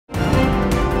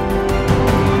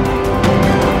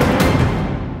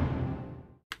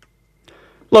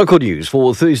Local news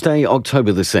for Thursday,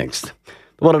 October the 6th.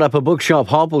 The Wairarapa Bookshop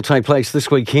Hop will take place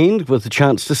this weekend with the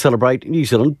chance to celebrate New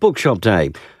Zealand Bookshop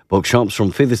Day. Bookshops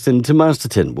from Featherston to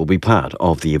Masterton will be part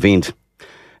of the event.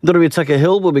 The Ruataka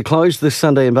Hill will be closed this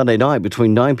Sunday and Monday night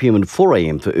between 9pm and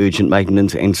 4am for urgent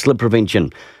maintenance and slip prevention.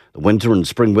 The winter and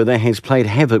spring weather has played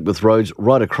havoc with roads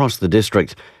right across the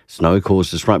district. Snow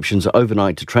caused disruptions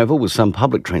overnight to travel, with some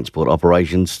public transport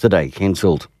operations today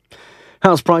cancelled.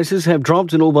 House prices have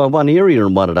dropped in all but one area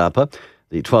in Wairarapa.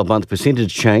 The 12-month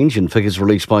percentage change in figures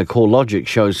released by CoreLogic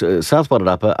shows South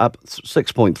Wairarapa up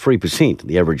 6.3%,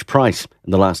 the average price in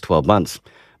the last 12 months.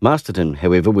 Masterton,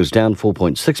 however, was down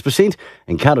 4.6%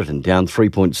 and Carterton down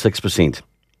 3.6%.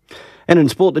 And in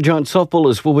sport, the Giant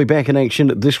softballers will be back in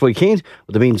action this weekend,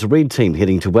 with the men's red team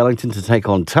heading to Wellington to take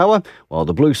on Tawa, while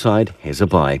the blue side has a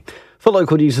bye. For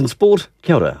local news and sport,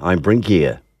 kia ora, I'm Brent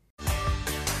Gare.